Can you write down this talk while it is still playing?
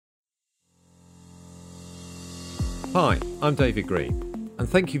Hi, I'm David Green, and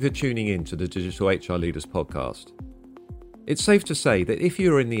thank you for tuning in to the Digital HR Leaders podcast. It's safe to say that if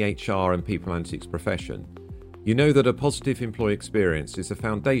you're in the HR and people analytics profession, you know that a positive employee experience is the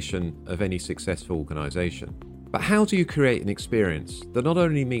foundation of any successful organisation. But how do you create an experience that not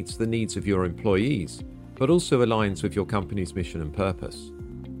only meets the needs of your employees, but also aligns with your company's mission and purpose?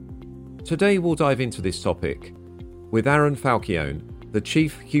 Today we'll dive into this topic with Aaron Falcione, the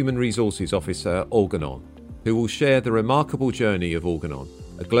Chief Human Resources Officer at Organon, who will share the remarkable journey of Organon,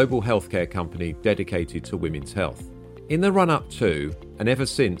 a global healthcare company dedicated to women's health. In the run-up to, and ever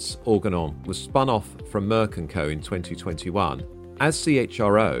since Organon was spun off from Merck & Co in 2021, as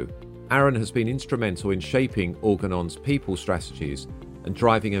CHRO, Aaron has been instrumental in shaping Organon's people strategies and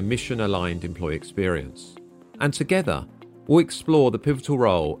driving a mission-aligned employee experience. And together, we'll explore the pivotal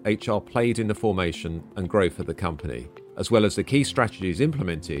role HR played in the formation and growth of the company, as well as the key strategies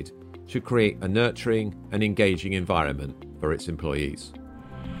implemented to create a nurturing and engaging environment for its employees.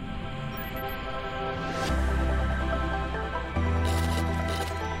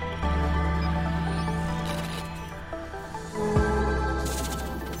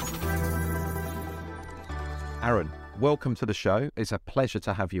 Aaron, welcome to the show. It's a pleasure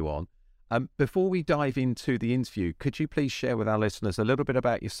to have you on. Before we dive into the interview, could you please share with our listeners a little bit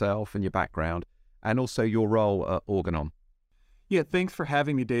about yourself and your background, and also your role at Organon? Yeah, thanks for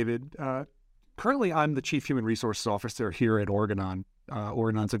having me, David. Currently, I'm the Chief Human Resources Officer here at Organon.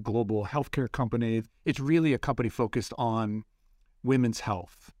 Organon's a global healthcare company. It's really a company focused on women's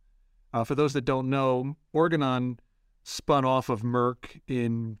health. For those that don't know, Organon spun off of Merck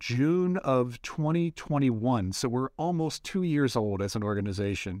in June of 2021, so we're almost 2 years old as an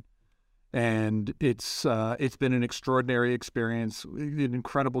organization. And it's been an extraordinary experience, an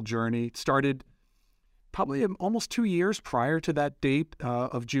incredible journey. It started probably almost 2 years prior to that date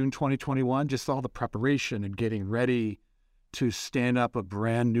of June 2021, just all the preparation and getting ready to stand up a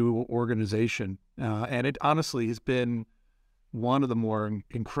brand new organization. And it honestly has been one of the more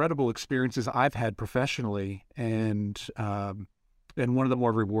incredible experiences I've had professionally, and one of the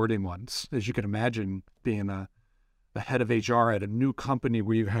more rewarding ones. As you can imagine, being the head of HR at a new company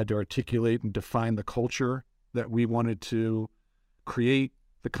where you had to articulate and define the culture that we wanted to create,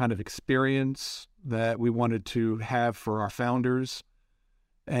 the kind of experience that we wanted to have for our founders,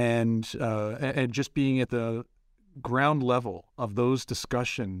 and just being at the ground level of those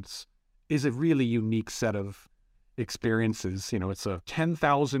discussions is a really unique set of experiences. You know, it's a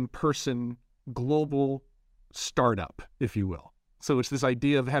 10,000 person global startup, if you will. So it's this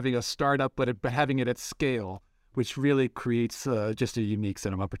idea of having a startup, but having it at scale, which really creates just a unique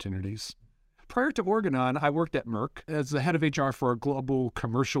set of opportunities. Prior to Organon, I worked at Merck as the head of HR for a global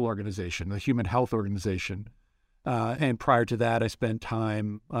commercial organization, a human health organization. And prior to that, I spent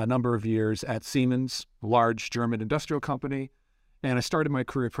time, a number of years at Siemens, a large German industrial company. And I started my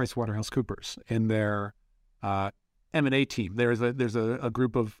career at PricewaterhouseCoopers in their M&A team. There's a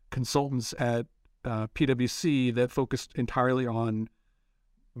group of consultants at PwC that focused entirely on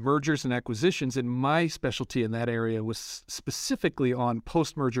mergers and acquisitions. And my specialty in that area was specifically on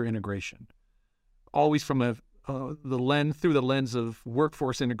post-merger integration. Always from through the lens of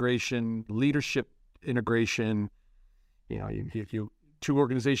workforce integration, leadership integration. You know, if two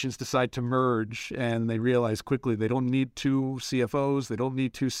organizations decide to merge and they realize quickly they don't need two CFOs, they don't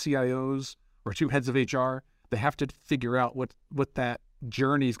need two CIOs or two heads of HR. They have to figure out what that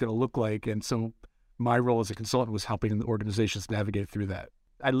journey is going to look like. And so my role as a consultant was helping the organizations navigate through that.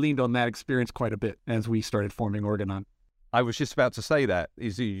 I leaned on that experience quite a bit as we started forming Organon. I was just about to say that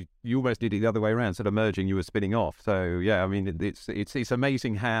is you almost did it the other way around. Instead of merging, you were spinning off. So yeah, I mean, it's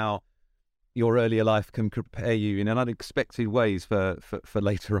amazing how your earlier life can prepare you in unexpected ways for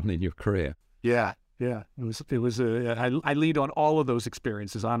later on in your career. Yeah. It was. I leaned on all of those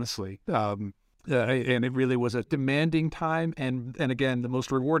experiences, honestly, and it really was a demanding time, and again, the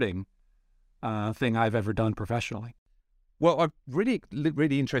most rewarding thing I've ever done professionally. Well, I'm really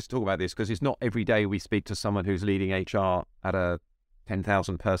interested to talk about this because it's not every day we speak to someone who's leading HR at a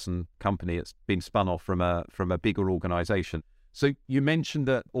 10,000 person company that's been spun off from a bigger organization. So you mentioned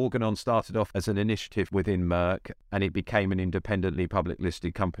that Organon started off as an initiative within Merck, and it became an independently public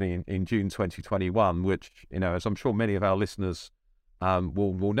listed company in June 2021, which, you know, as I'm sure many of our listeners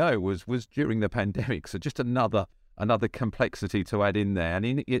will know, was during the pandemic. So just another complexity to add in there.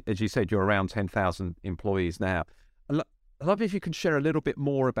 And as you said, you're around 10,000 employees now. I'd love if you can share a little bit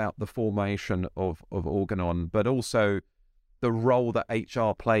more about the formation of Organon, but also the role that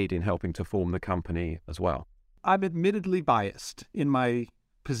HR played in helping to form the company as well. I'm admittedly biased in my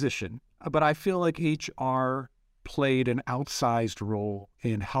position, but I feel like HR played an outsized role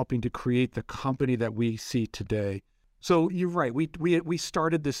in helping to create the company that we see today. So you're right. We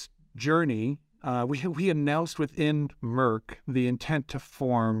started this journey. We announced within Merck the intent to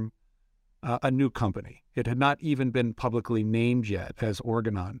form a new company. It had not even been publicly named yet as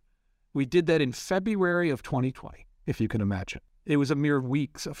Organon. We did that in February of 2020, if you can imagine. It was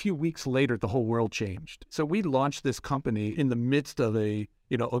a few weeks later, the whole world changed. So we launched this company in the midst of a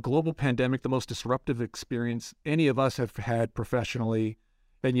global pandemic, the most disruptive experience any of us have had professionally,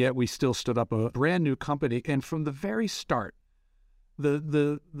 and yet we still stood up a brand new company. And from the very start,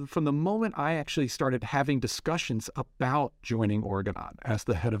 from the moment I actually started having discussions about joining Organon as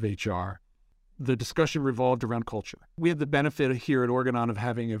the head of HR, the discussion revolved around culture. We have the benefit here at Organon of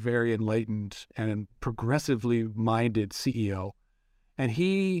having a very enlightened and progressively minded CEO. And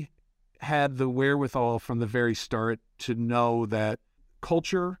he had the wherewithal from the very start to know that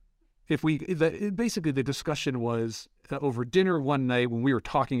culture, basically the discussion was over dinner one night when we were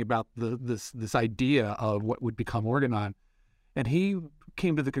talking about this idea of what would become Organon. And he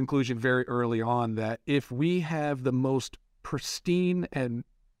came to the conclusion very early on that if we have the most pristine and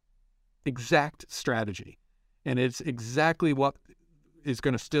exact strategy, and it's exactly what is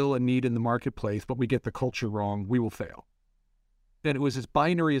going to still a need in the marketplace, but we get the culture wrong, we will fail. And it was as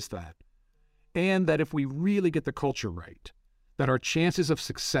binary as that. And that if we really get the culture right, that our chances of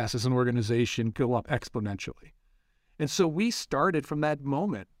success as an organization go up exponentially. And so we started from that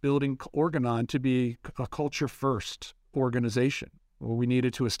moment building Organon to be a culture-first organization, where we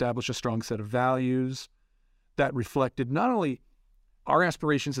needed to establish a strong set of values that reflected not only our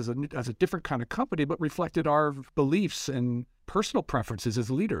aspirations as a different kind of company, but reflected our beliefs and personal preferences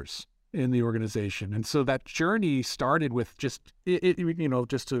as leaders in the organization. And so that journey started with just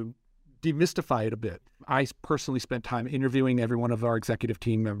to demystify it a bit. I personally spent time interviewing every one of our executive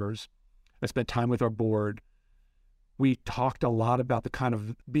team members. I spent time with our board. We talked a lot about the kind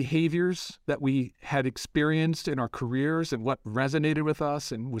of behaviors that we had experienced in our careers and what resonated with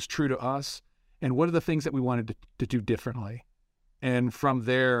us and was true to us, and what are the things that we wanted to do differently. And from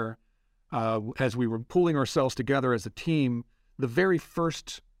there, as we were pulling ourselves together as a team, the very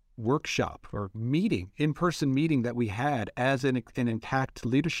first workshop or in-person meeting that we had as an intact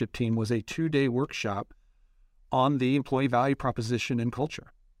leadership team was a 2-day workshop on the employee value proposition and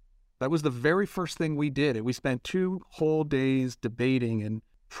culture. That was the very first thing we did. And we spent 2 whole days debating and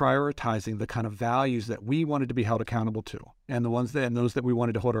prioritizing the kind of values that we wanted to be held accountable to, and those that we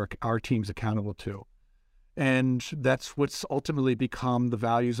wanted to hold our teams accountable to. And that's what's ultimately become the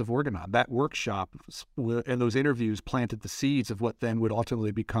values of Organon. That workshop and those interviews planted the seeds of what then would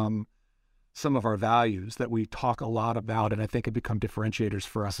ultimately become some of our values that we talk a lot about, and I think have become differentiators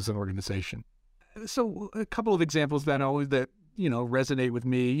for us as an organization. So a couple of examples that resonate with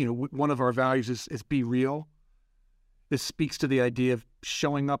me. One of our values is be real. This speaks to the idea of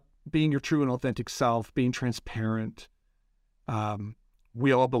showing up, being your true and authentic self, being transparent.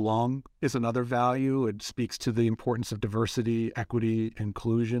 We all belong is another value. It speaks to the importance of diversity, equity,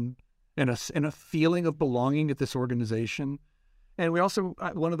 inclusion, and a feeling of belonging at this organization. And we also,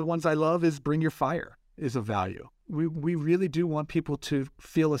 one of the ones I love is bring your fire is a value. We really do want people to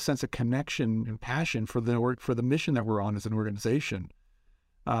feel a sense of connection and passion for the mission that we're on as an organization.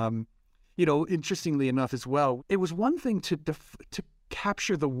 Interestingly enough as well, it was one thing to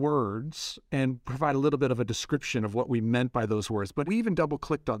capture the words and provide a little bit of a description of what we meant by those words, but we even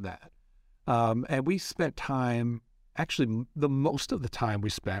double-clicked on that. And we spent time, actually the most of the time we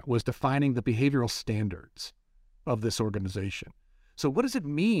spent was defining the behavioral standards of this organization. So what does it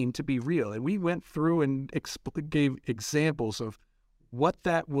mean to be real? And we went through and gave examples of what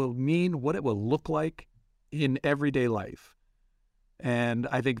that will mean, what it will look like in everyday life. And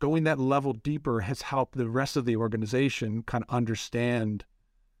I think going that level deeper has helped the rest of the organization kind of understand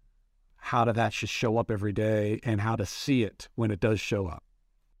how that should show up every day and how to see it when it does show up.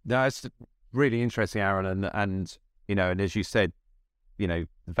 That's really interesting, Aaron. And as you said,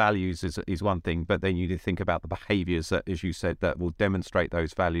 values is one thing, but then you need to think about the behaviors that, as you said, that will demonstrate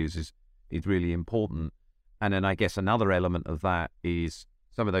those values is really important. And then I guess another element of that is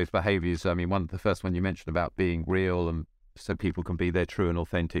some of those behaviors. I mean, the first one you mentioned about being real and so people can be their true and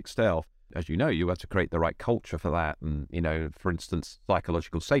authentic self. As you know, you have to create the right culture for that. And, for instance,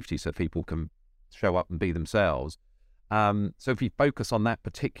 psychological safety so people can show up and be themselves. So if you focus on that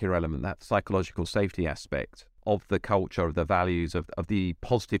particular element, that psychological safety aspect of the culture, of the values, of the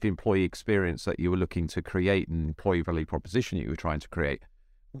positive employee experience that you were looking to create and employee value proposition you were trying to create,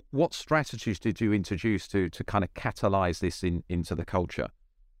 what strategies did you introduce to kind of catalyze this into the culture?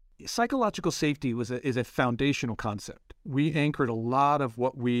 Psychological safety is a foundational concept. We anchored a lot of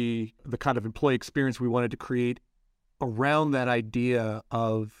the kind of employee experience we wanted to create around that idea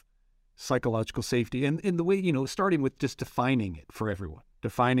of psychological safety, and in the way, starting with just defining it for everyone,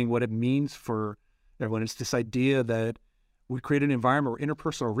 defining what it means for everyone. It's this idea that we create an environment where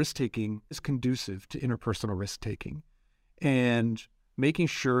interpersonal risk-taking is conducive to interpersonal risk-taking, and making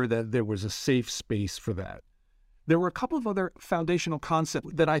sure that there was a safe space for that. There were a couple of other foundational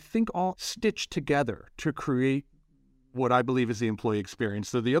concepts that I think all stitched together to create what I believe is the employee experience.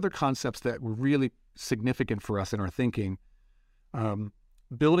 So the other concepts that were really significant for us in our thinking,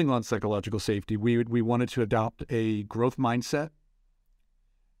 building on psychological safety, we wanted to adopt a growth mindset.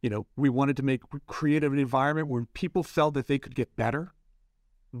 We wanted to create an environment where people felt that they could get better,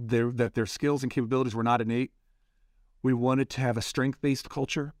 that their skills and capabilities were not innate. We wanted to have a strength-based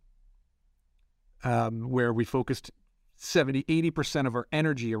culture where we focused 80% of our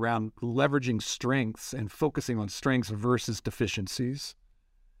energy around leveraging strengths and focusing on strengths versus deficiencies.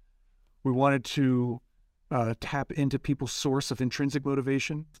 We wanted to tap into people's source of intrinsic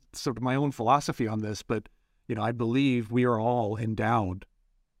motivation. Sort of my own philosophy on this, but I believe we are all endowed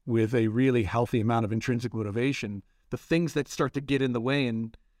with a really healthy amount of intrinsic motivation. The things that start to get in the way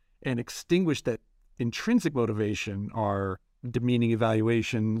and extinguish that intrinsic motivation are demeaning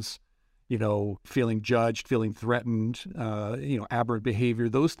evaluations, feeling judged, feeling threatened, aberrant behavior.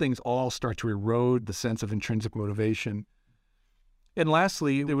 Those things all start to erode the sense of intrinsic motivation. And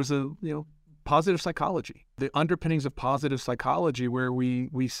lastly, there was positive psychology, the underpinnings of positive psychology, where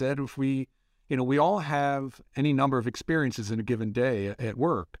we said if we all have any number of experiences in a given day at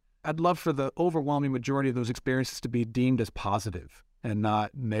work, I'd love for the overwhelming majority of those experiences to be deemed as positive and not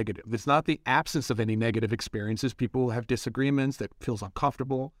negative. It's not the absence of any negative experiences. People have disagreements that feels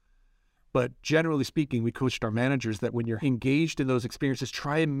uncomfortable. But generally speaking, we coached our managers that when you're engaged in those experiences,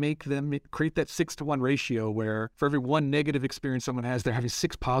 try and make them create that 6-to-1 ratio where for every one negative experience someone has, they're having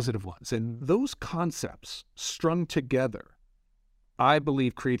 6 positive ones. And those concepts strung together, I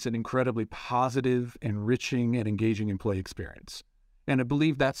believe, creates an incredibly positive, enriching, and engaging employee experience. And I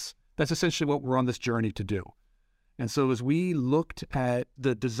believe that's essentially what we're on this journey to do. And so as we looked at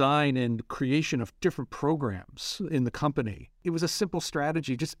the design and creation of different programs in the company, it was a simple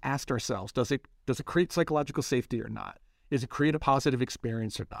strategy. Just asked ourselves, does it create psychological safety or not? Does it create a positive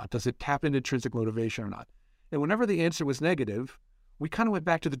experience or not? Does it tap into intrinsic motivation or not? And whenever the answer was negative, we kind of went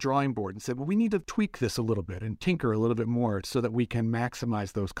back to the drawing board and said, well, we need to tweak this a little bit and tinker a little bit more so that we can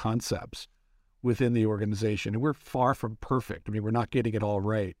maximize those concepts within the organization. And we're far from perfect. I mean, we're not getting it all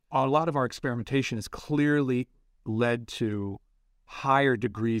right. A lot of our experimentation has clearly led to higher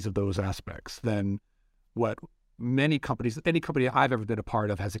degrees of those aspects than what any company I've ever been a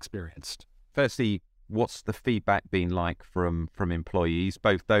part of has experienced. Firstly, what's the feedback been like from employees,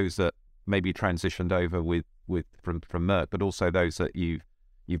 both those that maybe transitioned over from Merck, but also those that you've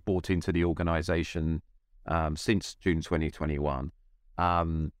brought into the organization since June 2021?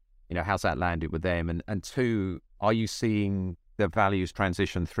 How's that landed with them? And two, are you seeing the values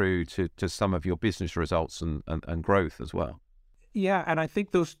transition through to some of your business results and growth as well? Yeah, and I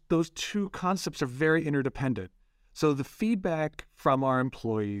think those two concepts are very interdependent. So the feedback from our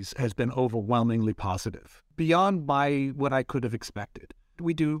employees has been overwhelmingly positive, beyond what I could have expected.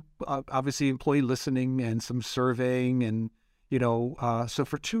 We do obviously employee listening and some surveying, and so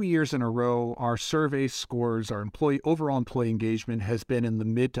for 2 years in a row, our survey scores, our overall employee engagement has been in the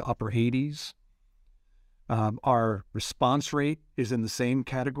mid to upper 80s. Our response rate is in the same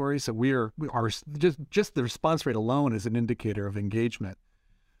category, so we are just the response rate alone is an indicator of engagement.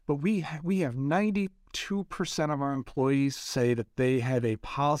 But we have 92% of our employees say that they have a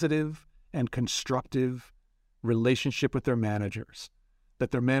positive and constructive relationship with their managers,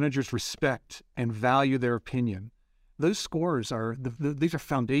 that their managers respect and value their opinion. Those scores these are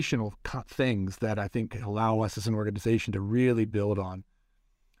foundational things that I think allow us as an organization to really build on.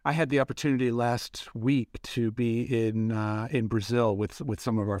 I had the opportunity last week to be in Brazil with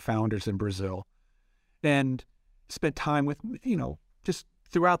some of our founders in Brazil, and spent time with just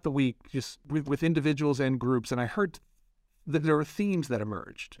throughout the week, just with individuals and groups. And I heard that there were themes that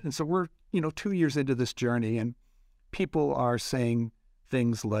emerged. And so we're 2 years into this journey, and people are saying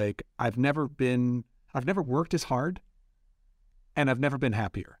things like, I've never worked as hard, and I've never been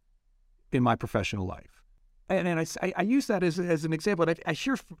happier in my professional life. And I use that as an example. And I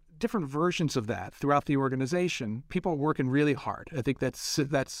hear different versions of that throughout the organization. People are working really hard. I think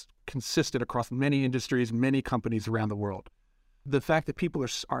that's consistent across many industries, many companies around the world. The fact that people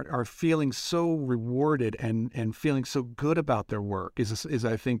are feeling so rewarded and feeling so good about their work is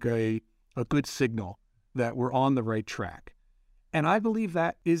I think a good signal that we're on the right track. And I believe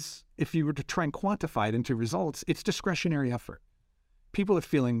that is, if you were to try and quantify it into results, it's discretionary effort. People are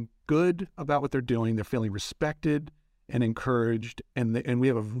feeling good about what they're doing. They're feeling respected and encouraged, and we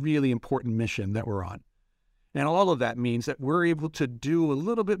have a really important mission that we're on. And all of that means that we're able to do a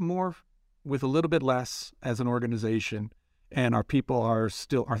little bit more with a little bit less as an organization, and our people are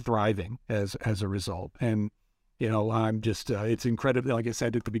thriving as a result. And I'm just it's incredibly, like I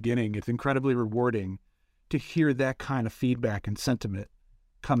said at the beginning, it's incredibly rewarding to hear that kind of feedback and sentiment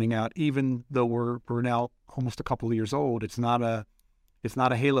coming out, even though we're now almost a couple of years old. It's not a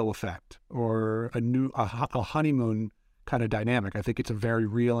halo effect or a honeymoon kind of dynamic. I think it's a very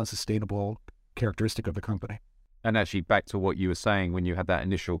real and sustainable characteristic of the company. And actually, back to what you were saying when you had that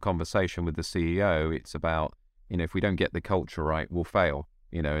initial conversation with the CEO, it's about, if we don't get the culture right, we'll fail.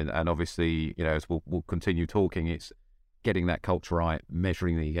 And obviously, as we'll continue talking, it's getting that culture right,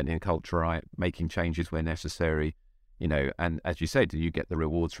 measuring getting the culture right, making changes where necessary, and as you said, you get the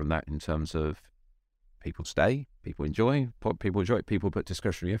rewards from that in terms of people stay, people enjoy, people put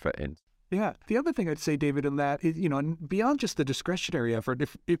discretionary effort in. Yeah. The other thing I'd say, David, in that is, and beyond just the discretionary effort,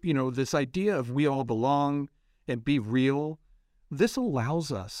 if this idea of we all belong and be real, this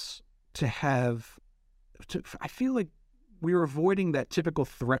allows us to I feel like we're avoiding that typical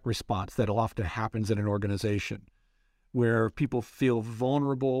threat response that often happens in an organization where people feel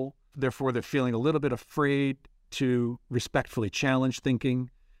vulnerable, therefore they're feeling a little bit afraid to respectfully challenge thinking,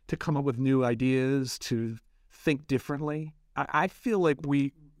 to come up with new ideas, to think differently. I feel like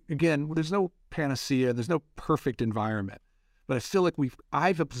there's no panacea, there's no perfect environment, but I feel like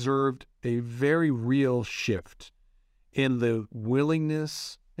I've observed a very real shift in the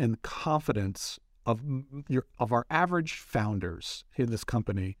willingness and confidence of our average founders in this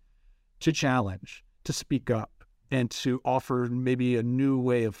company to challenge, to speak up, and to offer maybe a new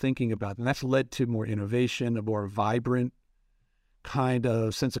way of thinking about it. And that's led to more innovation, a more vibrant kind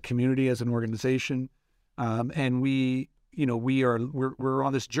of sense of community as an organization. And we're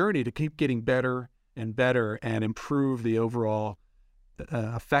on this journey to keep getting better and better and improve the overall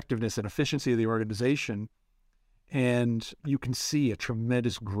effectiveness and efficiency of the organization. And you can see a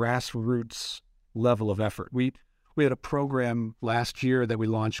tremendous grassroots level of effort. We had a program last year that we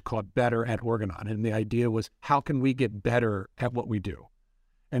launched called Better at Organon. And the idea was, how can we get better at what we do?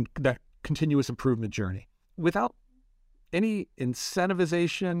 And that continuous improvement journey without any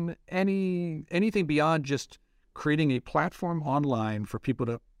incentivization, anything beyond just creating a platform online for people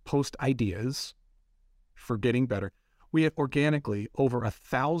to post ideas for getting better. We have organically over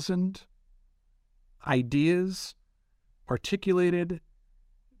 1,000 ideas articulated,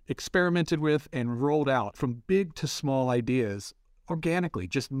 experimented with, and rolled out, from big to small ideas organically,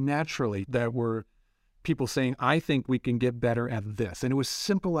 just naturally, that were people saying, I think we can get better at this. And it was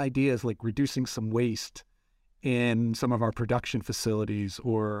simple ideas like reducing some waste in some of our production facilities,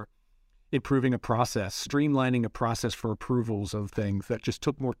 or improving a process, streamlining a process for approvals of things that just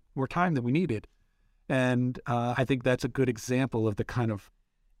took more time than we needed. And I think that's a good example of the kind of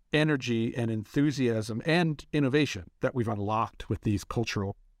energy and enthusiasm and innovation that we've unlocked with these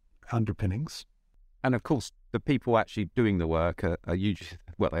cultural underpinnings. And of course, the people actually doing the work are usually,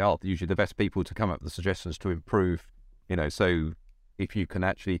 they are usually the best people to come up with the suggestions to improve, so if you can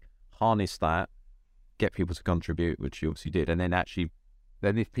actually harness that, get people to contribute, which you obviously did, and then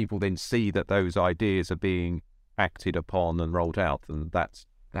if people then see that those ideas are being acted upon and rolled out, then that's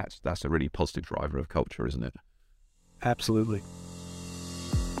a really positive driver of culture, isn't it? Absolutely.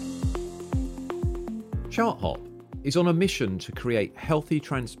 ChartHop is on a mission to create healthy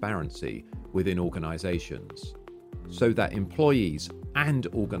transparency within organizations so that employees and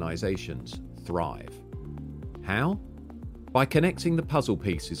organizations thrive. How? By connecting the puzzle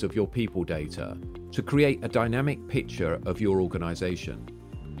pieces of your people data to create a dynamic picture of your organization.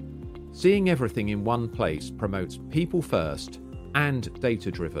 Seeing everything in one place promotes people first and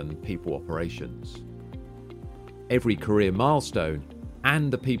data-driven people operations. Every career milestone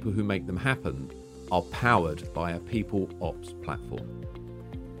and the people who make them happen are powered by a people ops platform.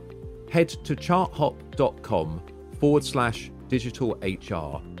 Head to charthop.com/digital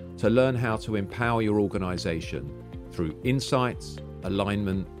HR to learn how to empower your organization through insights,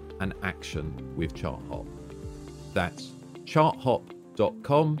 alignment, and action with ChartHop. That's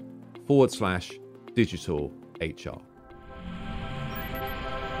charthop.com/digital HR.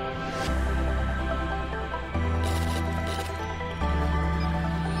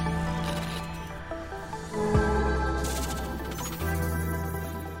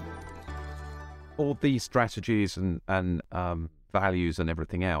 All these strategies and values and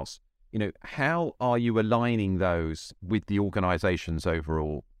everything else, how are you aligning those with the organization's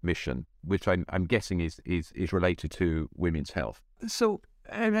overall mission, which I'm guessing is related to women's health? So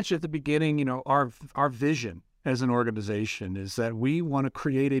I mentioned at the beginning, our vision as an organization is that we want to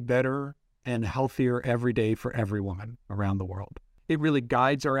create a better and healthier every day for every woman around the world. It really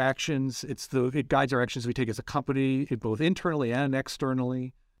guides our actions. It guides our actions we take as a company, both internally and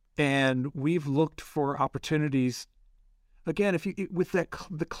externally. And we've looked for opportunities. Again, with the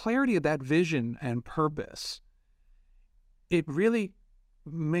clarity of that vision and purpose, it really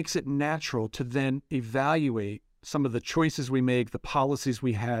makes it natural to then evaluate some of the choices we make, the policies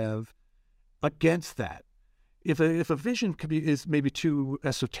we have against that. If a vision is maybe too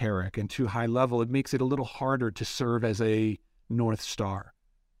esoteric and too high level, it makes it a little harder to serve as a North Star.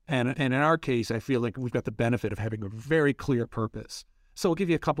 And in our case, I feel like we've got the benefit of having a very clear purpose. So I'll give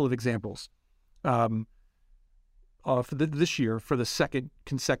you a couple of examples. This year, for the second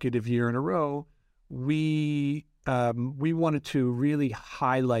consecutive year in a row, we wanted to really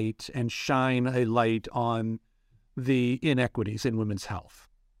highlight and shine a light on the inequities in women's health.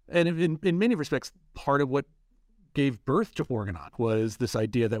 And in many respects, part of what gave birth to Organon was this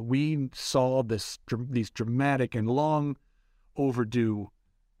idea that we saw these dramatic and long overdue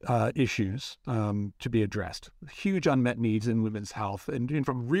issues to be addressed. Huge unmet needs in women's health, and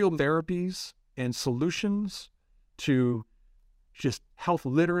from real therapies and solutions to just health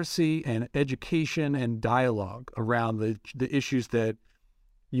literacy and education and dialogue around the issues that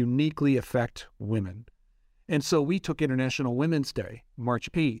uniquely affect women. And so we took International Women's Day,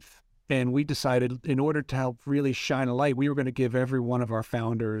 March 8th, and we decided in order to help really shine a light, we were going to give every one of our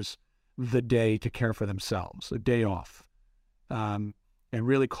founders the day to care for themselves, a day off, and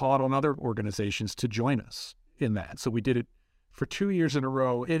really called on other organizations to join us in that. So we did it for 2 years in a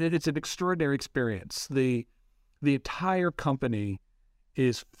row, and it's an extraordinary experience. The entire company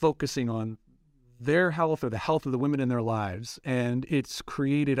is focusing on their health or the health of the women in their lives, and it's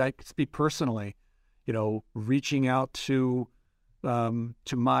created, I speak personally, reaching out to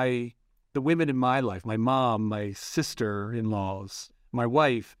the women in my life, my mom, my sister-in-laws, my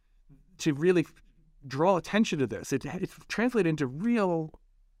wife, to really draw attention to this. It translated into real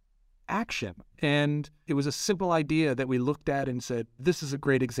action. And it was a simple idea that we looked at and said, this is a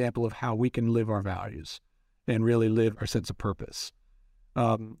great example of how we can live our values and really live our sense of purpose.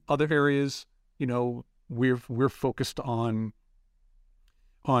 Other areas, we're focused on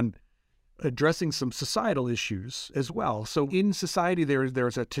addressing some societal issues as well. So in society,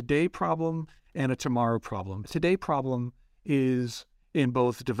 there's a today problem and a tomorrow problem. Today problem is in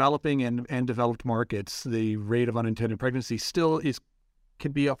both developing and developed markets, the rate of unintended pregnancy still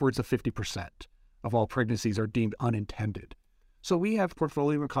can be upwards of 50% of all pregnancies are deemed unintended. So we have a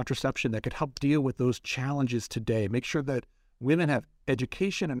portfolio of contraception that could help deal with those challenges today, make sure that women have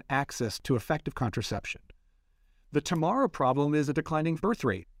education and access to effective contraception. The tomorrow problem is a declining birth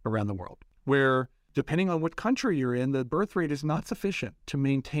rate around the world, where depending on what country you're in, the birth rate is not sufficient to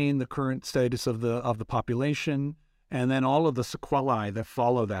maintain the current status of the population, and then all of the sequelae that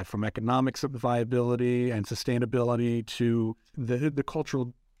follow that, from economic viability and sustainability to the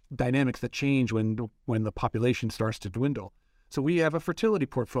cultural dynamics that change when the population starts to dwindle. So we have a fertility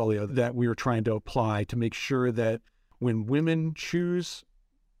portfolio that we are trying to apply to make sure that when women choose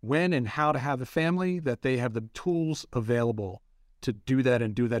when and how to have a family, that they have the tools available to do that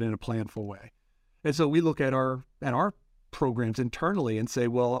and do that in a planful way. And so we look at our programs internally and say,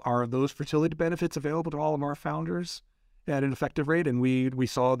 well, are those fertility benefits available to all of our founders at an effective rate? And we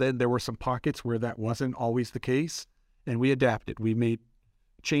saw that there were some pockets where that wasn't always the case, and we adapted. We made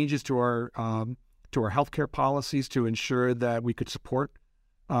changes to our healthcare policies to ensure that we could support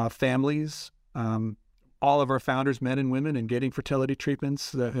families, all of our founders, men and women, in getting fertility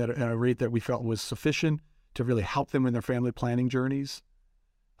treatments at a rate that we felt was sufficient to really help them in their family planning journeys.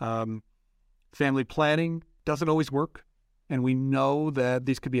 Family planning doesn't always work, and we know that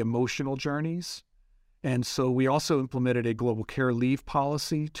these could be emotional journeys. And so we also implemented a global care leave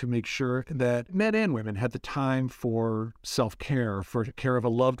policy to make sure that men and women had the time for self-care, for care of a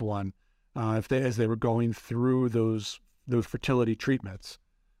loved one, as they were going through those fertility treatments.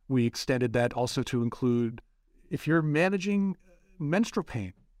 We extended that also to include if you're managing menstrual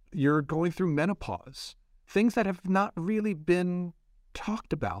pain, you're going through menopause, things that have not really been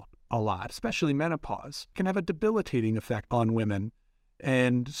talked about a lot, especially menopause, can have a debilitating effect on women.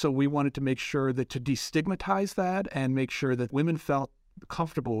 And so we wanted to make sure that to destigmatize that and make sure that women felt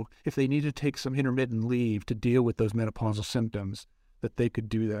comfortable if they needed to take some intermittent leave to deal with those menopausal symptoms, that they could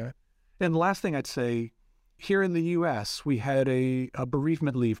do that. And the last thing I'd say, here in the U.S., we had a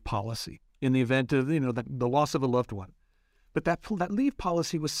bereavement leave policy in the event of the loss of a loved one. But that leave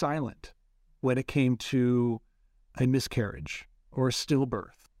policy was silent when it came to a miscarriage or a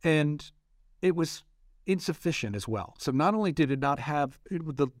stillbirth. And it was insufficient as well. So not only did it not have,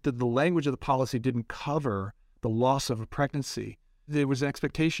 the language of the policy didn't cover the loss of a pregnancy, there was an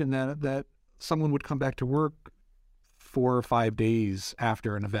expectation that someone would come back to work 4 or 5 days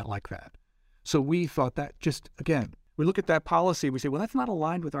after an event like that. So we thought that just, again, we look at that policy, we say, well, that's not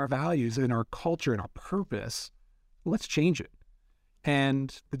aligned with our values and our culture and our purpose. Let's change it.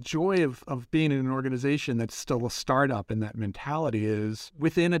 And the joy of being in an organization that's still a startup in that mentality is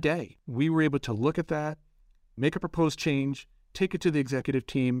within a day, we were able to look at that, make a proposed change, take it to the executive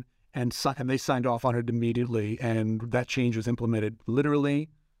team, and they signed off on it immediately. And that change was implemented literally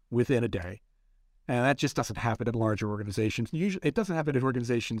within a day. And that just doesn't happen at larger organizations. Usually, it doesn't happen at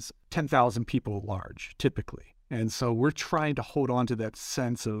organizations 10,000 people large, typically. And so we're trying to hold on to that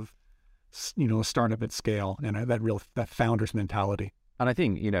sense of, a startup at scale and that founder's mentality. And I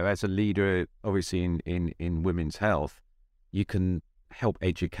think, as a leader, obviously in women's health, you can help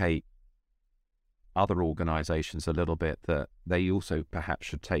educate other organizations a little bit that they also perhaps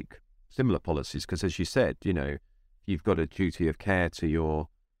should take similar policies. Because as you said, you've got a duty of care to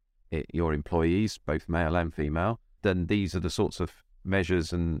your employees, both male and female, then these are the sorts of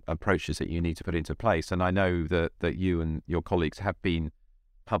measures and approaches that you need to put into place. And I know that you and your colleagues have been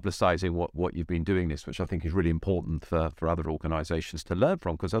publicizing what you've been doing this, which I think is really important for other organizations to learn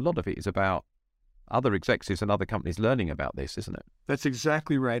from, because a lot of it is about other executives and other companies learning about this, isn't it? That's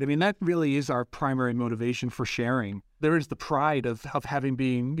exactly right. I mean, that really is our primary motivation for sharing. There is the pride of having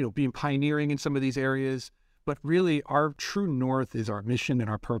being pioneering in some of these areas, but really our true north is our mission and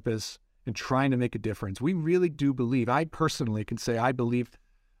our purpose and trying to make a difference. We really do believe, I personally can say, I believe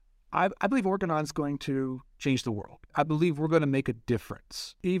Organon's going to change the world. I believe we're going to make a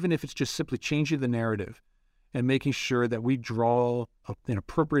difference, even if it's just simply changing the narrative and making sure that we draw an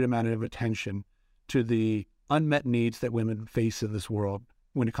appropriate amount of attention to the unmet needs that women face in this world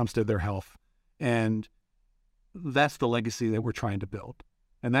when it comes to their health. And that's the legacy that we're trying to build.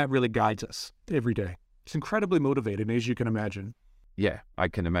 And that really guides us every day. It's incredibly motivating, as you can imagine. Yeah, I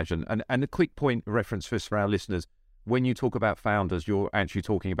can imagine. And a quick point of reference for our listeners. When you talk about founders, you're actually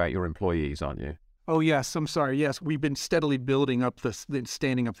talking about your employees, aren't you? Oh, yes. I'm sorry. Yes, we've been steadily building up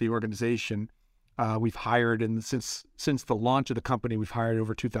standing up the organization. We've hired, and since the launch of the company, we've hired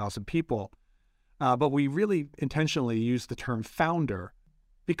over 2,000 people. But we really intentionally used the term founder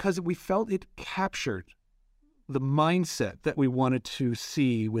because we felt it captured the mindset that we wanted to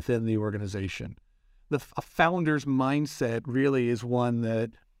see within the organization. A founder's mindset really is one that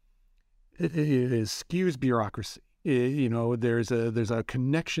it skews bureaucracy. There's a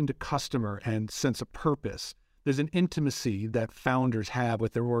connection to customer and sense of purpose. There's an intimacy that founders have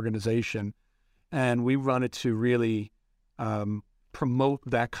with their organization, and we wanted to really promote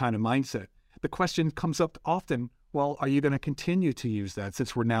that kind of mindset. The question comes up often, well, are you going to continue to use that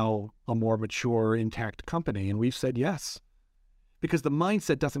since we're now a more mature, intact company? And we've said yes, because the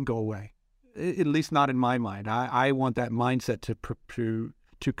mindset doesn't go away, at least not in my mind. I want that mindset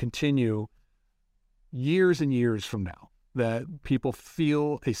to continue years and years from now, that people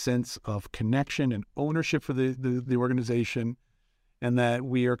feel a sense of connection and ownership for the organization, and that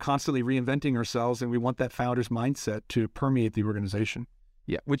we are constantly reinventing ourselves, and we want that founder's mindset to permeate the organization.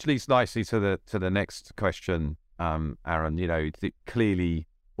 Yeah, which leads nicely to the next question, Aaron. Clearly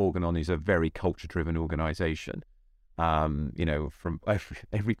Organon is a very culture-driven organization, from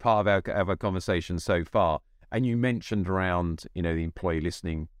every part of our conversation so far. And you mentioned around, the employee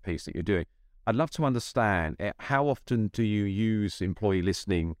listening piece that you're doing. I'd love to understand, how often do you use employee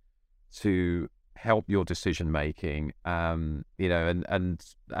listening to help your decision making? And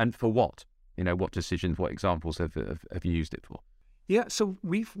for what? What decisions, what examples have you used it for? Yeah, so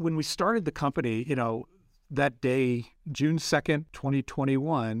when we started the company, that day, June 2nd,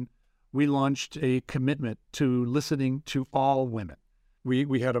 2021, we launched a commitment to listening to all women.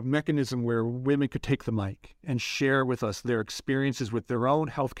 We had a mechanism where women could take the mic and share with us their experiences with their own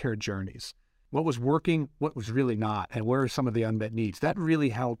healthcare journeys. What was working, what was really not, and where are some of the unmet needs. That really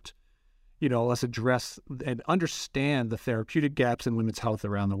helped, us address and understand the therapeutic gaps in women's health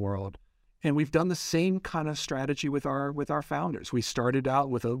around the world. And we've done the same kind of strategy with our founders. We started out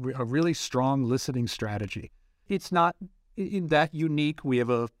with a really strong listening strategy. It's not that unique. We have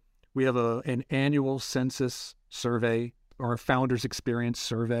an annual census survey, or a founders experience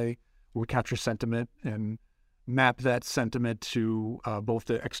survey, where we capture sentiment and map that sentiment to both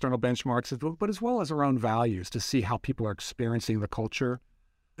the external benchmarks, but as well as our own values, to see how people are experiencing the culture.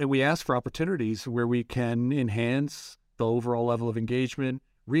 And we ask for opportunities where we can enhance the overall level of engagement,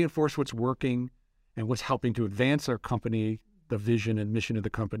 reinforce what's working and what's helping to advance our company, the vision and mission of the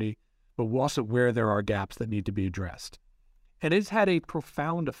company, but also where there are gaps that need to be addressed. And it's had a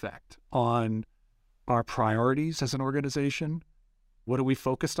profound effect on our priorities as an organization. What are we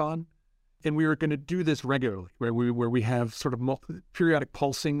focused on? And we were going to do this regularly, where we have sort of periodic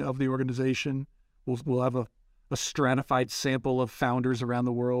pulsing of the organization. We'll have a stratified sample of founders around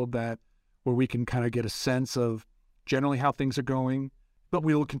the world where we can kind of get a sense of generally how things are going. But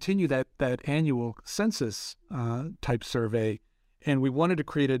we will continue that annual census type survey, and we wanted to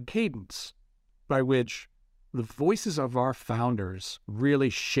create a cadence by which the voices of our founders really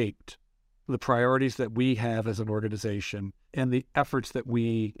shaped the priorities that we have as an organization and the efforts that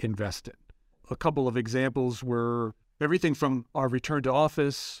we invest in. A couple of examples were everything from our return to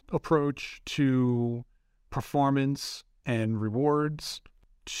office approach to performance and rewards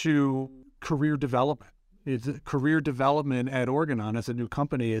to career development. Career development at Organon as a new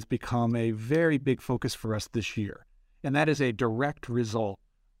company has become a very big focus for us this year. And that is a direct result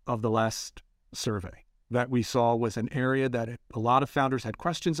of the last survey that we saw was an area that a lot of founders had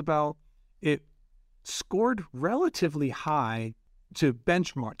questions about. It scored relatively high to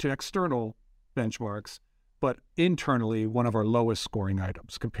external benchmarks, but internally one of our lowest scoring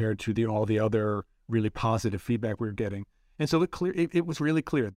items compared to all the other really positive feedback we were getting. And so it was really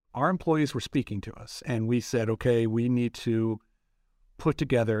clear. Our employees were speaking to us, and we said, okay, we need to put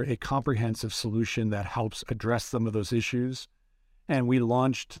together a comprehensive solution that helps address some of those issues. And we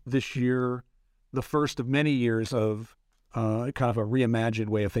launched this year the first of many years of kind of a reimagined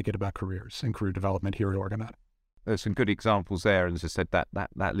way of thinking about careers and career development here at Organon. There's some good examples there, and as I said,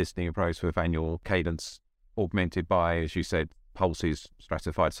 that listening approach with annual cadence augmented by, as you said, pulses,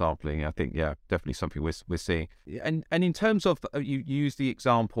 stratified sampling. I think, yeah, definitely something we're seeing. And in terms of, you use the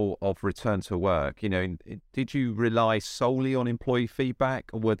example of return to work, did you rely solely on employee feedback,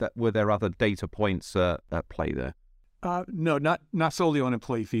 or were there other data points at play there? No, not solely on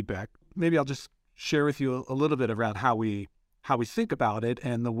employee feedback. Maybe I'll just share with you a little bit around how we think about it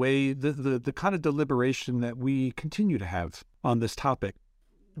and the way the kind of deliberation that we continue to have on this topic.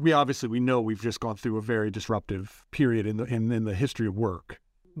 We know we've just gone through a very disruptive period in the history of work.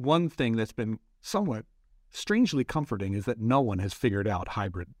 One thing that's been somewhat strangely comforting is that no one has figured out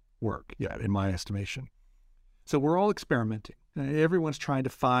hybrid work yet, in my estimation. So we're all experimenting. Everyone's trying to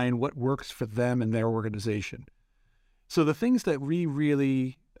find what works for them and their organization. So the things that we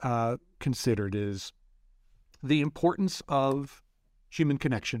really considered is the importance of human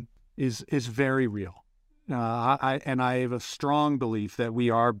connection is very real. I have a strong belief that we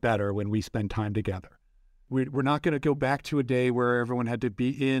are better when we spend time together. We're not going to go back to a day where everyone had to be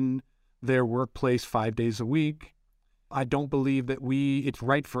in their workplace 5 days a week. I don't believe that it's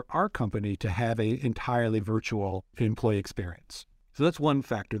right for our company to have an entirely virtual employee experience. So that's one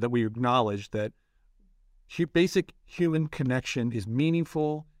factor that we acknowledge, that basic human connection is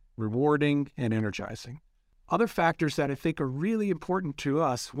meaningful, rewarding, and energizing. Other factors that I think are really important to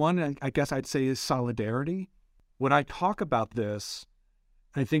us, one, I guess I'd say, is solidarity. When I talk about this,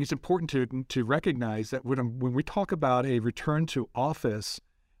 I think it's important to recognize that when we talk about a return to office,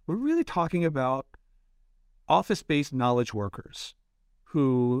 we're really talking about office-based knowledge workers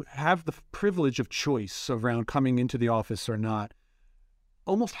who have the privilege of choice around coming into the office or not.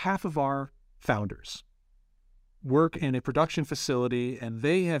 Almost half of our founders work in a production facility, and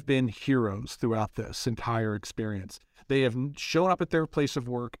they have been heroes throughout this entire experience. They have shown up at their place of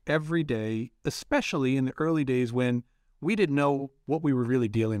work every day, especially in the early days when we didn't know what we were really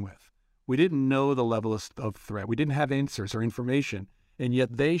dealing with. We didn't know the level of threat. We didn't have answers or information, and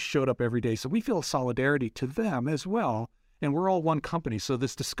yet they showed up every day. So we feel solidarity to them as well, and we're all one company. So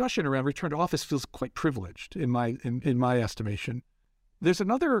this discussion around return to office feels quite privileged in my estimation. There's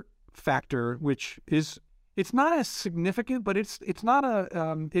another factor which is, it's not as significant, but it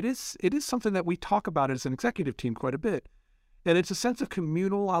is something that we talk about as an executive team quite a bit, and it's a sense of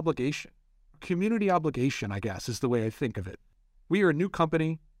communal obligation. Community obligation, I guess, is the way I think of it. We are a new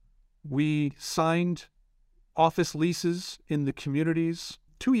company. We signed office leases in the communities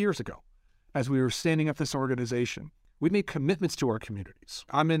 2 years ago as we were standing up this organization. We made commitments to our communities.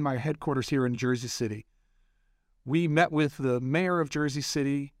 I'm in my headquarters here in Jersey City. We met with the mayor of Jersey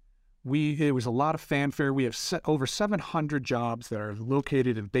City. It was a lot of fanfare. We have over 700 jobs that are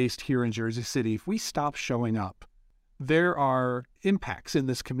located and based here in Jersey City. If we stop showing up, there are impacts in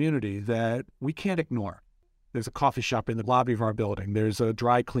this community that we can't ignore. There's a coffee shop in the lobby of our building. There's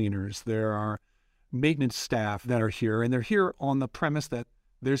dry cleaners. There are maintenance staff that are here, and they're here on the premise that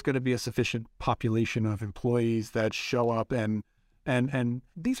there's going to be a sufficient population of employees that show up, and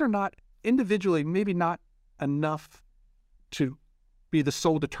these are not individually, maybe not enough to be the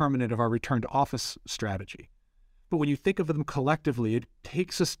sole determinant of our return to office strategy. But when you think of them collectively, it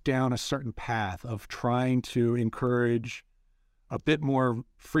takes us down a certain path of trying to encourage a bit more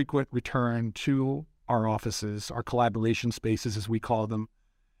frequent return to our offices, our collaboration spaces, as we call them.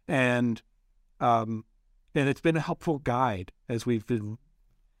 And And it's been a helpful guide as we've been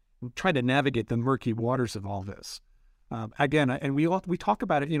trying to navigate the murky waters of all this. Again, and we talk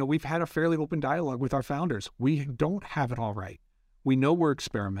about it, we've had a fairly open dialogue with our founders. We don't have it all right. We know we're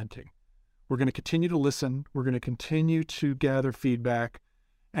experimenting. We're going to continue to listen. We're going to continue to gather feedback.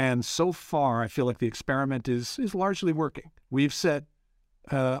 And so far, I feel like the experiment is largely working. We've set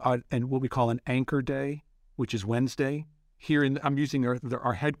and what we call an anchor day, which is Wednesday. I'm using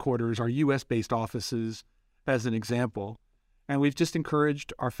our headquarters, our U.S.-based offices as an example. And we've just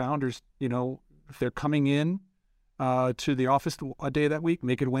encouraged our founders, if they're coming in to the office a day that week,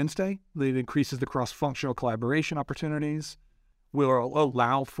 make it Wednesday. It increases the cross-functional collaboration opportunities. We'll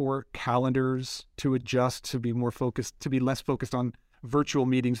allow for calendars to adjust to be less focused on virtual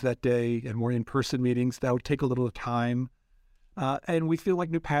meetings that day and more in-person meetings. That would take a little time. And we feel like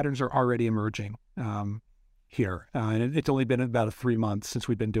new patterns are already emerging here. And it's only been about 3 months since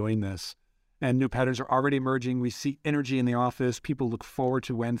we've been doing this. And new patterns are already emerging. We see energy in the office. People look forward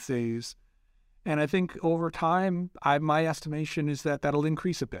to Wednesdays. And I think over time, my estimation is that that'll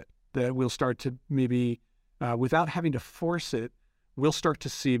increase a bit, that we'll start to maybe, without having to force it, we'll start to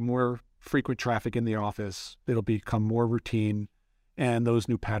see more frequent traffic in the office. It'll become more routine, and those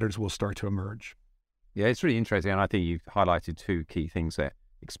new patterns will start to emerge. Yeah, it's really interesting. And I think you've highlighted 2 key things there.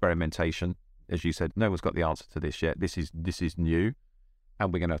 Experimentation. As you said, no one's got the answer to this yet. This is new.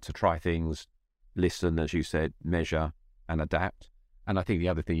 And we're going to have to try things, listen, as you said, measure and adapt. And I think the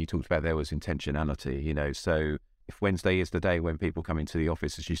other thing you talked about there was intentionality, so if Wednesday is the day when people come into the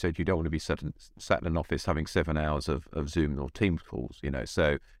office, as you said, you don't want to be sat in an office having 7 hours of Zoom or Teams calls,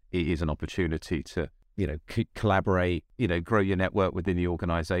 so it is an opportunity to, collaborate, grow your network within the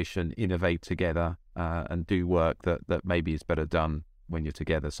organization, innovate together, and do work that maybe is better done when you're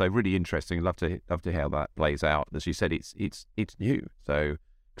together. So really interesting. Love to hear how that plays out. As you said, it's new. So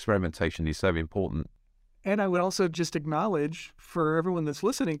experimentation is so important. And I would also just acknowledge for everyone that's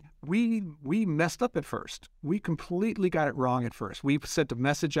listening, we messed up at first. We completely got it wrong at first. We sent a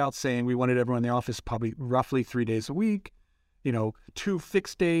message out saying we wanted everyone in the office probably roughly 3 days a week, 2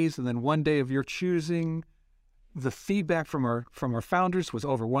 fixed days, and then 1 day of your choosing. The feedback from our founders was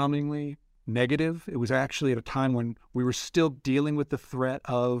overwhelmingly negative. It was actually at a time when we were still dealing with the threat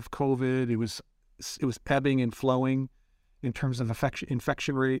of COVID. It was ebbing and flowing in terms of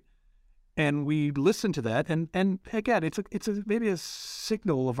infection rate. And we listened to that, and again, it's maybe a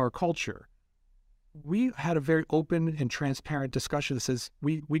signal of our culture. We had a very open and transparent discussion that says,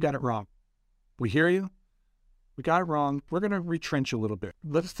 we got it wrong. We hear you. We got it wrong. We're going to retrench a little bit.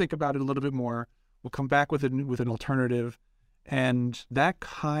 Let's think about it a little bit more. We'll come back with an alternative. And that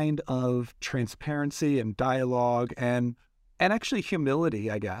kind of transparency and dialogue and actually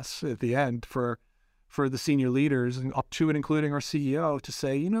humility, I guess, at the end for the senior leaders, and up to and including our CEO, to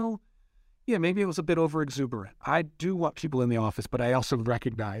say, yeah, maybe it was a bit over exuberant. I do want people in the office, but I also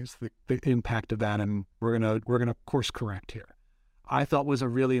recognize the impact of that, and we're gonna course correct here. I thought was a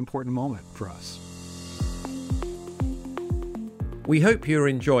really important moment for us. We hope you're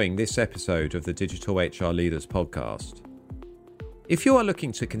enjoying this episode of the Digital HR Leaders podcast. If you are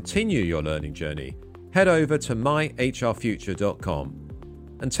looking to continue your learning journey, head over to myhrfuture.com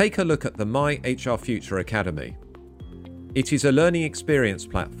and take a look at the My HR Future Academy. It is a learning experience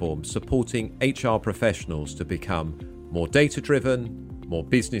platform supporting HR professionals to become more data-driven, more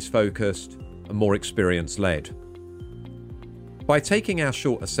business-focused, and more experience-led. By taking our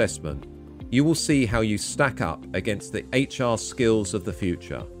short assessment, you will see how you stack up against the HR skills of the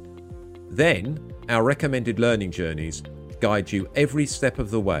future. Then, our recommended learning journeys guide you every step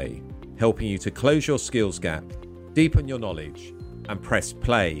of the way, helping you to close your skills gap, deepen your knowledge, and press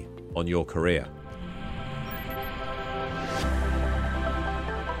play on your career.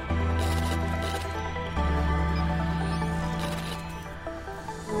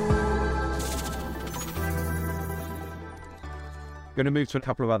 Going to move to a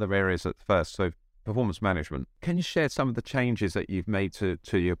couple of other areas at first. So performance management. Can you share some of the changes that you've made to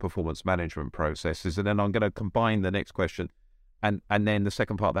your performance management processes? And then I'm going to combine the next question. And then the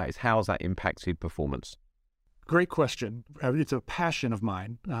second part of that is, how has that impacted performance? Great question. It's a passion of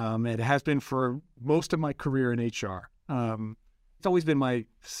mine. It has been for most of my career in HR. It's always been my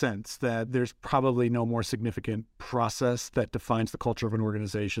sense that there's probably no more significant process that defines the culture of an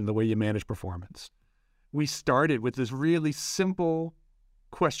organization, the way you manage performance. We started with this really simple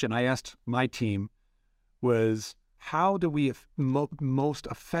question I asked my team was, how do we most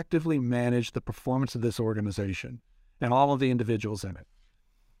effectively manage the performance of this organization and all of the individuals in it?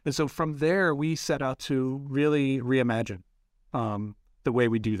 And so from there, we set out to really reimagine the way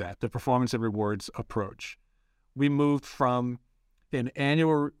we do that, the performance and rewards approach. We moved from an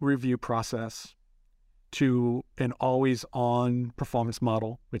annual review process to an always-on performance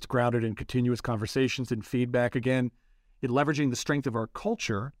model. It's grounded in continuous conversations and feedback. Again, leveraging the strength of our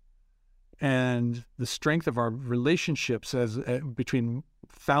culture and the strength of our relationships as between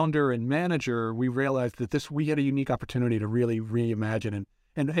founder and manager. We realized that we had a unique opportunity to really reimagine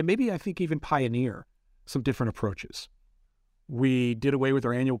and maybe I think even pioneer some different approaches. We did away with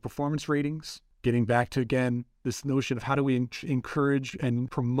our annual performance ratings, getting back to, again, this notion of how do we encourage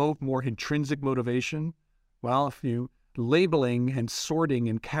and promote more intrinsic motivation. Well, if you labeling and sorting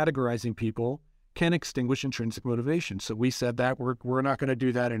and categorizing people can extinguish intrinsic motivation. So we said that we're not going to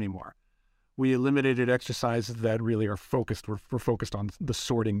do that anymore. We eliminated exercises that really are focused. We're focused on the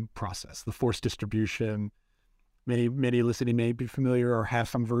sorting process, the force distribution. Many listening may be familiar or have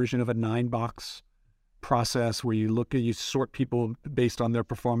some version of a 9-box process where you sort people based on their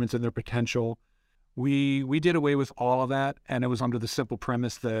performance and their potential. We did away with all of that, and it was under the simple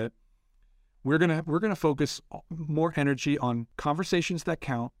premise that we're gonna focus more energy on conversations that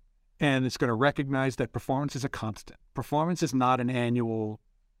count, and it's going to recognize that performance is a constant. Performance is not an annual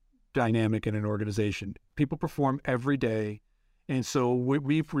dynamic in an organization. People perform every day, and so what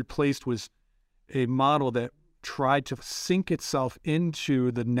we've replaced was a model that tried to sink itself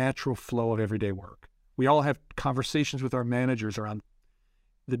into the natural flow of everyday work. We all have conversations with our managers around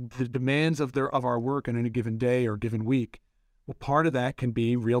the demands of our work in any given day or given week. Well, part of that can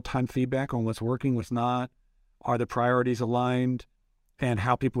be real-time feedback on what's working, what's not, are the priorities aligned, and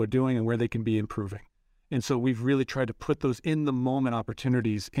how people are doing and where they can be improving. And so we've really tried to put those in-the-moment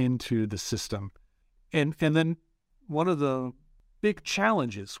opportunities into the system. And then one of the big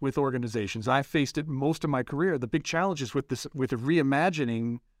challenges with organizations, I faced it most of my career, the big challenges with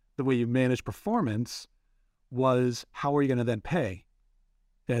reimagining the way you manage performance was, how are you going to then pay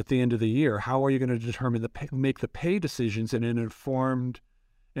at the end of the year? How are you going to determine make the pay decisions in an informed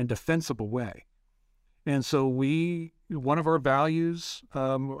and defensible way? And so one of our values,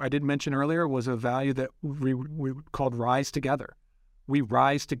 I did mention earlier, was a value that we called Rise Together. We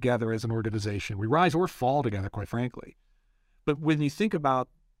rise together as an organization. We rise or fall together, quite frankly. But when you think about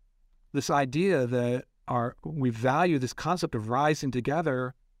this idea that we value this concept of rising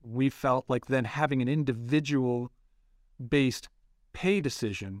together, we felt like then having an individual-based pay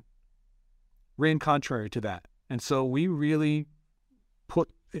decision ran contrary to that. And so we really put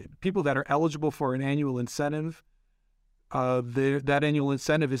people that are eligible for an annual incentive, that annual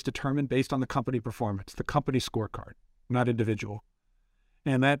incentive is determined based on the company performance, the company scorecard, not individual.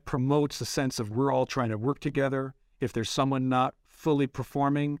 And that promotes a sense of we're all trying to work together. If there's someone not fully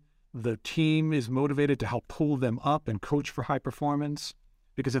performing, the team is motivated to help pull them up and coach for high performance.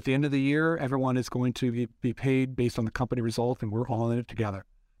 Because at the end of the year, everyone is going to be paid based on the company result, and we're all in it together.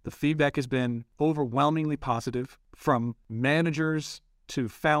 The feedback has been overwhelmingly positive from managers to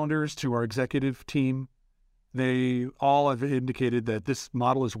founders to our executive team. They all have indicated that this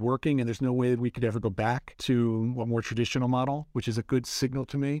model is working and there's no way that we could ever go back to a more traditional model, which is a good signal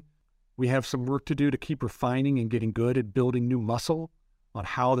to me. We have some work to do to keep refining and getting good at building new muscle on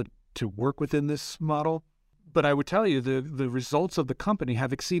how to work within this model. But I would tell you the results of the company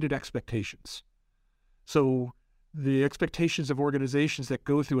have exceeded expectations. So the expectations of organizations that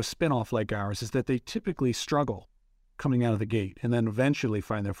go through a spinoff like ours is that they typically struggle coming out of the gate and then eventually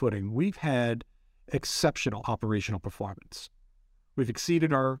find their footing. We've had exceptional operational performance. We've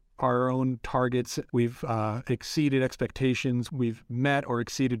exceeded our own targets. We've exceeded expectations. We've met or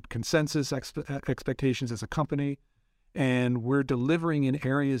exceeded consensus expectations as a company. And we're delivering in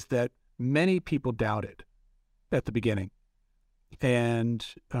areas that many people doubted at the beginning. And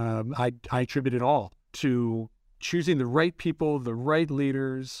I attribute it all to choosing the right people, the right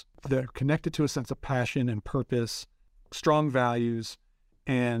leaders that are connected to a sense of passion and purpose, strong values,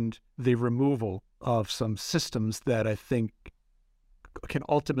 and the removal of some systems that I think can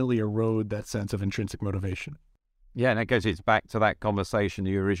ultimately erode that sense of intrinsic motivation. Yeah, and it's back to that conversation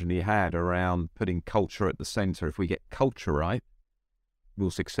you originally had around putting culture at the center. If we get culture right,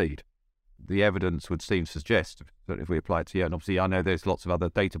 we'll succeed. The evidence would seem to suggest that if we apply it to you, and obviously I know there's lots of other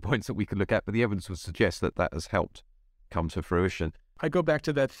data points that we could look at, but the evidence would suggest that has helped come to fruition. I go back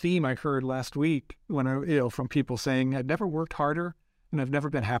to that theme I heard last week when from people saying, I've never worked harder and I've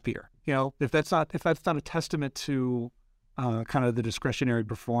never been happier. If that's not a testament to kind of the discretionary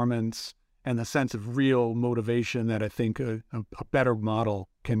performance and the sense of real motivation that I think a better model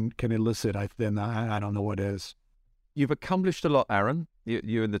can elicit, then I don't know what is. You've accomplished a lot, Aaron,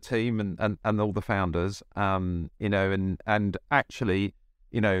 you and the team and all the founders, and actually,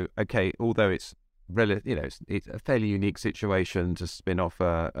 okay, although it's it's a fairly unique situation to spin off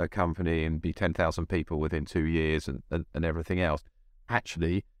a company and be 10,000 people within 2 years and everything else.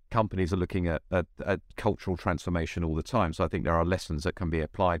 actually companies are looking at cultural transformation all the time. So I think there are lessons that can be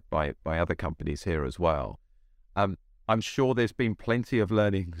applied by other companies here as well. I'm sure there's been plenty of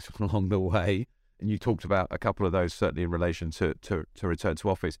learnings along the way, and you talked about a couple of those certainly in relation to return to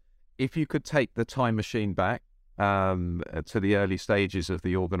office. If you could take the time machine back to the early stages of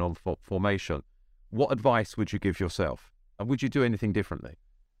the Organon formation, what advice would you give yourself? And would you do anything differently?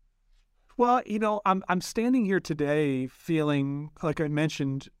 Well, I'm standing here today feeling, like I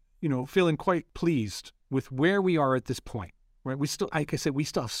mentioned, feeling quite pleased with where we are at this point. Right? We still, like I said, we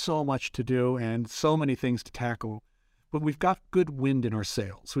still have so much to do and so many things to tackle, but we've got good wind in our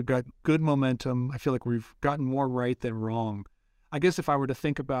sails. We've got good momentum. I feel like we've gotten more right than wrong. I guess if I were to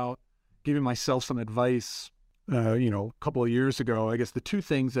think about giving myself some advice, a couple of years ago, I guess the two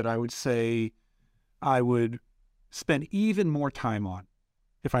things that I would say I would spend even more time on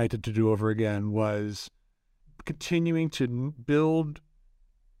if I had to do over again was continuing to build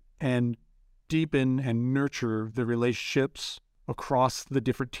and deepen and nurture the relationships across the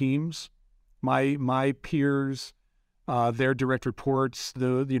different teams, my peers, their direct reports,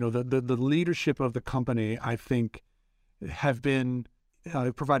 the leadership of the company. I think have been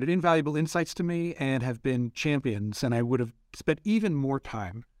provided invaluable insights to me and have been champions. And I would have spent even more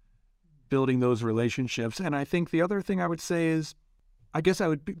time building those relationships. And I think the other thing I would say is, I guess I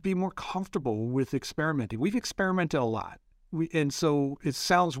would be more comfortable with experimenting. We've experimented a lot. And so it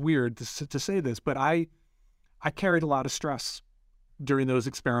sounds weird to say this, but I carried a lot of stress during those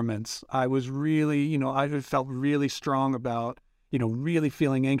experiments. I was really, I felt really strong about, really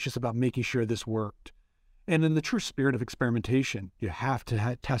feeling anxious about making sure this worked. And in the true spirit of experimentation, you have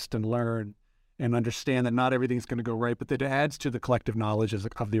to test and learn and understand that not everything's going to go right, but that it adds to the collective knowledge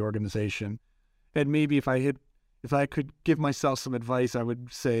of the organization. And maybe if I could give myself some advice, I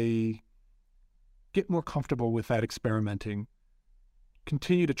would say, get more comfortable with that experimenting.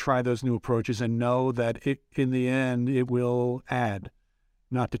 Continue to try those new approaches and know that in the end, it will add,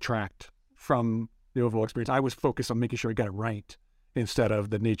 not detract from the overall experience. I was focused on making sure I got it right instead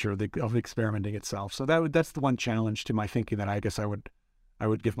of the nature of experimenting itself. So that's the one challenge to my thinking that I guess I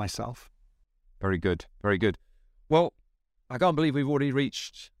would give myself. Very good. Very good. Well, I can't believe we've already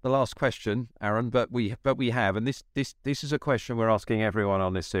reached the last question, Aaron, but we have, and this is a question we're asking everyone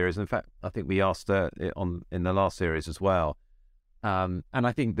on this series. In fact, I think we asked it in the last series as well. And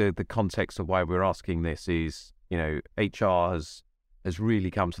I think the context of why we're asking this is, HR has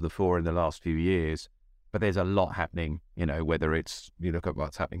really come to the fore in the last few years, but there's a lot happening. Whether it's you look at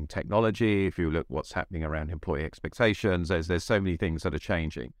what's happening in technology, if you look what's happening around employee expectations, there's so many things that are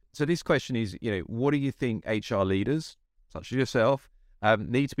changing. So this question is, what do you think HR leaders, such as yourself,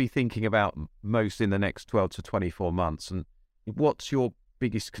 need to be thinking about most in the next 12 to 24 months? And what's your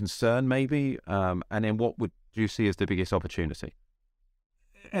biggest concern, maybe? And then what would you see as the biggest opportunity?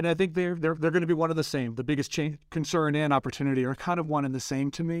 And I think they're going to be one of the same. The biggest concern and opportunity are kind of one and the same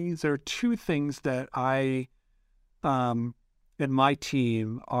to me. There are two things that I and my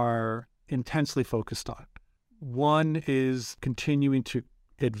team are intensely focused on. One is continuing to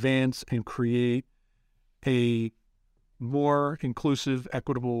advance and create a more inclusive,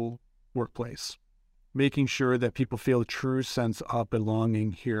 equitable workplace, making sure that people feel a true sense of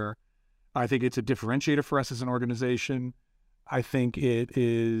belonging here. I think it's a differentiator for us as an organization. I think it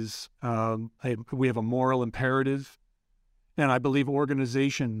is, we have a moral imperative, and I believe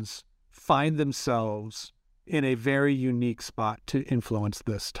organizations find themselves in a very unique spot to influence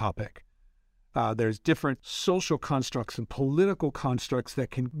this topic. There's different social constructs and political constructs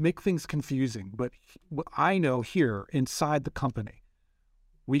that can make things confusing. But what I know here inside the company,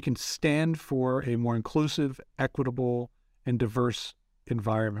 we can stand for a more inclusive, equitable, and diverse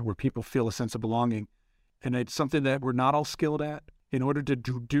environment where people feel a sense of belonging. And it's something that we're not all skilled at. In order to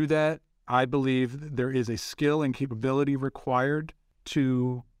do that, I believe there is a skill and capability required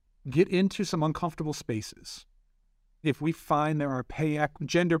to get into some uncomfortable spaces. If we find there are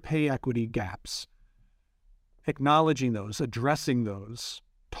gender pay equity gaps, acknowledging those, addressing those,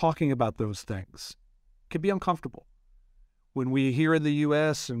 talking about those things can be uncomfortable. When we here in the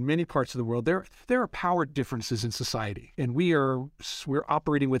U.S. and many parts of the world, there are power differences in society, and we're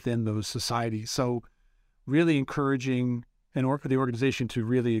operating within those societies. So really encouraging the organization to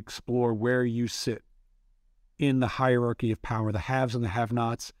really explore where you sit in the hierarchy of power, the haves and the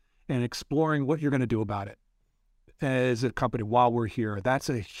have-nots, and exploring what you're going to do about it as a company while we're here. That's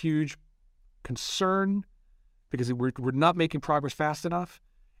a huge concern because we're not making progress fast enough.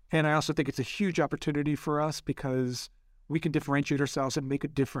 And I also think it's a huge opportunity for us because we can differentiate ourselves and make a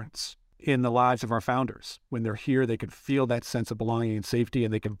difference in the lives of our founders. When they're here, they can feel that sense of belonging and safety,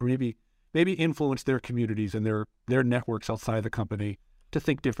 and they can maybe maybe influence their communities and their networks outside the company to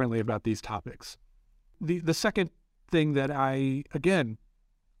think differently about these topics. The second thing that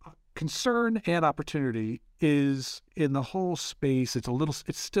concern and opportunity is in the whole space.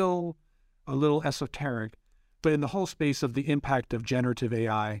 It's still a little esoteric, but in the whole space of the impact of generative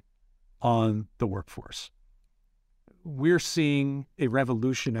AI on the workforce. We're seeing a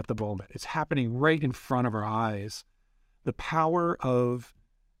revolution at the moment. It's happening right in front of our eyes. The power of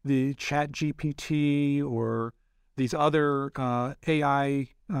the ChatGPT or these other AI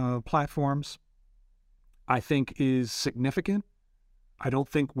platforms, I think, is significant. I don't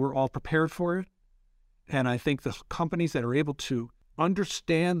think we're all prepared for it. And I think the companies that are able to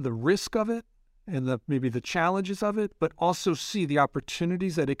understand the risk of it and maybe the challenges of it, but also see the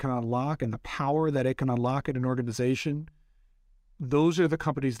opportunities that it can unlock and the power that it can unlock in an organization, those are the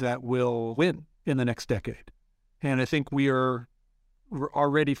companies that will win in the next decade. And I think we're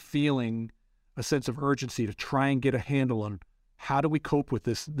already feeling a sense of urgency to try and get a handle on how do we cope with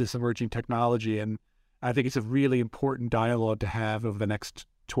this emerging technology. And I think it's a really important dialogue to have over the next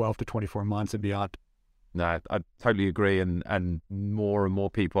 12 to 24 months and beyond. No, I totally agree. And more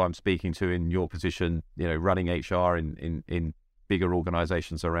people I'm speaking to in your position, running HR in bigger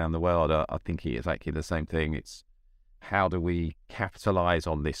organizations around the world are thinking exactly the same thing. It's how do we capitalize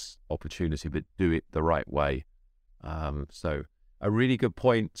on this opportunity, but do it the right way? So a really good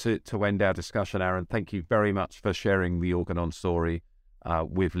point to end our discussion, Aaron. Thank you very much for sharing the Organon story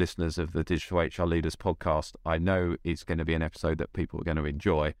with listeners of the Digital HR Leaders podcast. I know it's going to be an episode that people are going to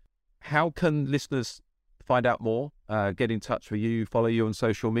enjoy. How can listeners find out more, get in touch with you, follow you on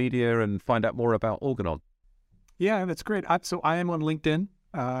social media, and find out more about Organon? Yeah, that's great. So I am on LinkedIn.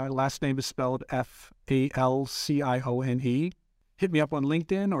 Last name is spelled Falcione. Hit me up on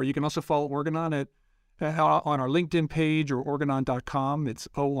LinkedIn, or you can also follow Organon on our LinkedIn page or organon.com. It's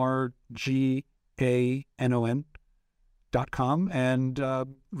organon.com. And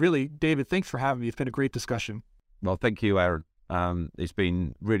really, David, thanks for having me. It's been a great discussion. Well, thank you, Aaron. It's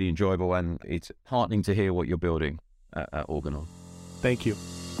been really enjoyable, and it's heartening to hear what you're building at Organon. Thank you.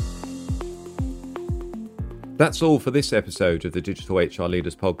 That's all for this episode of the Digital HR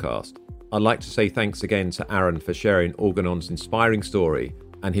Leaders podcast. I'd like to say thanks again to Aaron for sharing Organon's inspiring story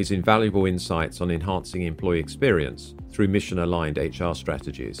and his invaluable insights on enhancing employee experience through mission-aligned HR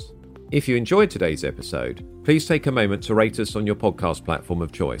strategies. If you enjoyed today's episode, please take a moment to rate us on your podcast platform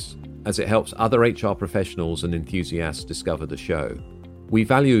of choice, as it helps other HR professionals and enthusiasts discover the show. We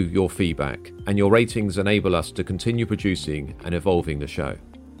value your feedback, and your ratings enable us to continue producing and evolving the show.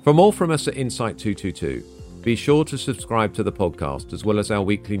 For more from us at Insight 222, be sure to subscribe to the podcast as well as our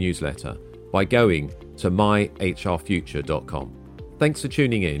weekly newsletter by going to myhrfuture.com. Thanks for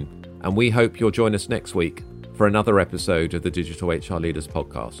tuning in, and we hope you'll join us next week for another episode of the Digital HR Leaders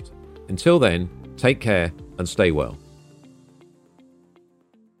podcast. Until then, take care and stay well.